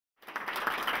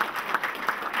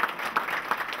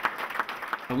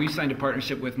We signed a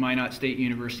partnership with Minot State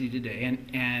University today,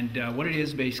 and what it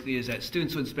is basically is that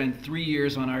students would spend 3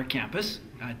 years on our campus,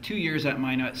 2 years at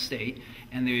Minot State,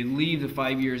 and they would leave the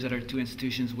 5 years at our two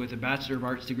institutions with a Bachelor of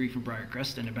Arts degree from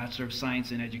Briercrest and a Bachelor of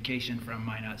Science in Education from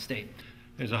Minot State.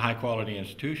 It's a high-quality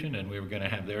institution, and we were going to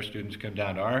have their students come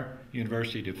down to our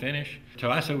university to finish. To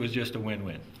us, it was just a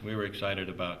win-win. We were excited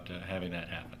about having that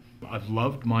happen. I've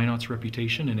loved Minot's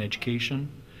reputation in education,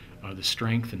 the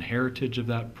strength and heritage of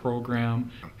that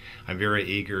program. I'm very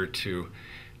eager to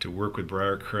work with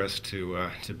Briercrest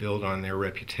to build on their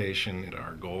reputation.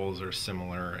 Our goals are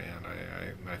similar,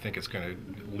 and I think it's going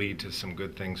to lead to some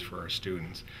good things for our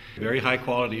students. Very high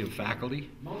quality of faculty,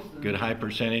 good high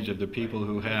percentage of the people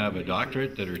who have a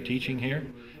doctorate that are teaching here,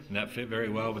 and that fit very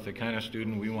well with the kind of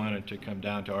student we wanted to come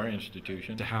down to our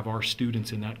institution. To have our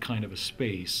students in that kind of a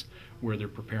space where they're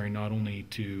preparing not only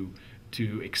to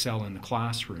excel in the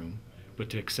classroom, but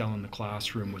to excel in the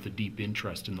classroom with a deep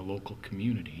interest in the local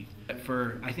community.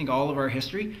 For, I think, all of our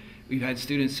history, we've had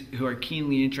students who are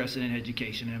keenly interested in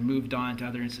education and have moved on to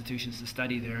other institutions to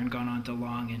study there and gone on to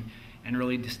long and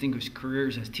really distinguished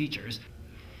careers as teachers.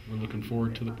 We're looking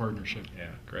forward to the partnership.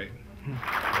 Yeah, great.